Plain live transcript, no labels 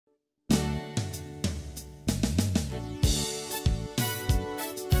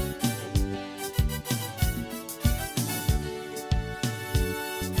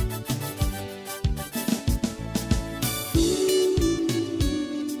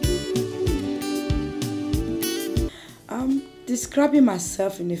Describing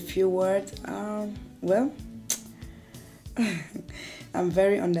myself in a few words, well, I'm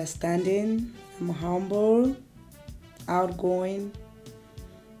very understanding, I'm humble, outgoing,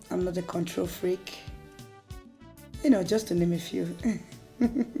 I'm not a control freak, just to name a few.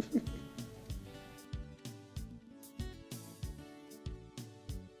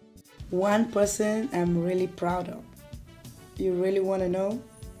 One person I'm really proud of. You really want to know?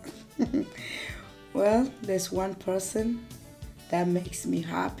 Well, there's one person that makes me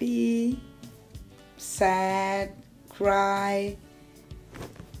happy, sad, cry,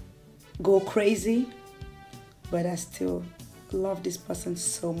 go crazy, but I still love this person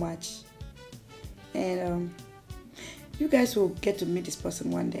so much. And you guys will get to meet this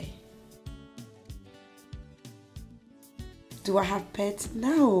person one day. Do I have pets?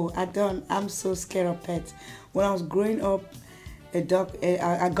 No, I don't. I'm so scared of pets. When I was growing up,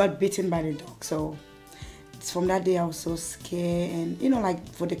 I got bitten by the dog. So it's from that day I was so scared. And like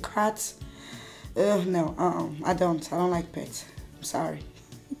for the cats, no, I don't like pets. I'm sorry.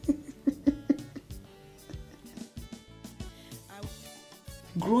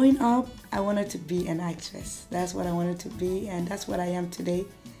 Growing up, I wanted to be an actress. That's what I wanted to be, and that's what I am today.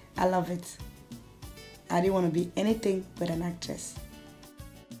 I love it. I didn't want to be anything but an actress.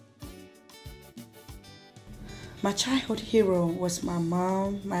 My childhood hero was my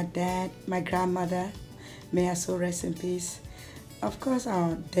mom, my dad, my grandmother. May her soul rest in peace. Of course,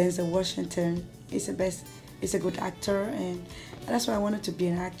 Denzel Washington is the best. He's a good actor, and that's why I wanted to be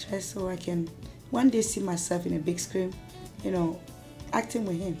an actress so I can one day see myself in a big screen, acting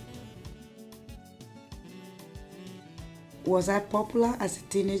with him. Was I popular as a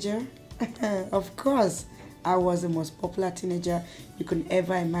teenager? Of course, I was the most popular teenager you could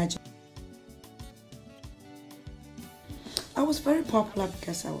ever imagine. I was very popular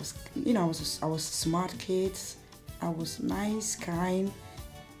because I was, I was a smart kid. I was nice, kind,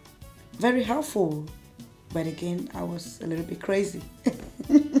 very helpful. But again, I was a little bit crazy.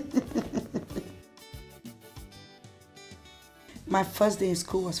 My first day in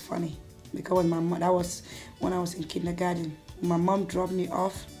school was funny because that was when I was in kindergarten. My mom dropped me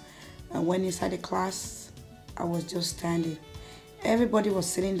off. And when inside the class, I was just standing. Everybody was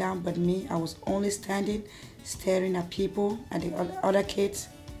sitting down but me. I was only standing, staring at people and the other kids.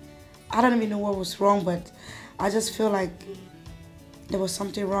 I don't even know what was wrong, but I just feel like there was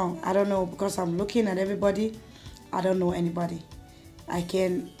something wrong. I don't know, because I'm looking at everybody. I don't know anybody.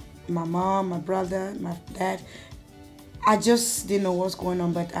 My mom, my brother, my dad, I just didn't know what's going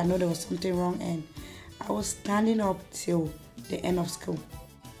on, but I know there was something wrong, and I was standing up till the end of school.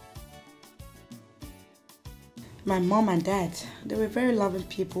 My mom and dad, they were very loving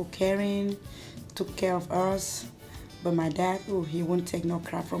people, caring, took care of us. But my dad, he won't take no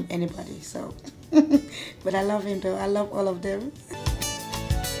crap from anybody, so. But I love him though, I love all of them.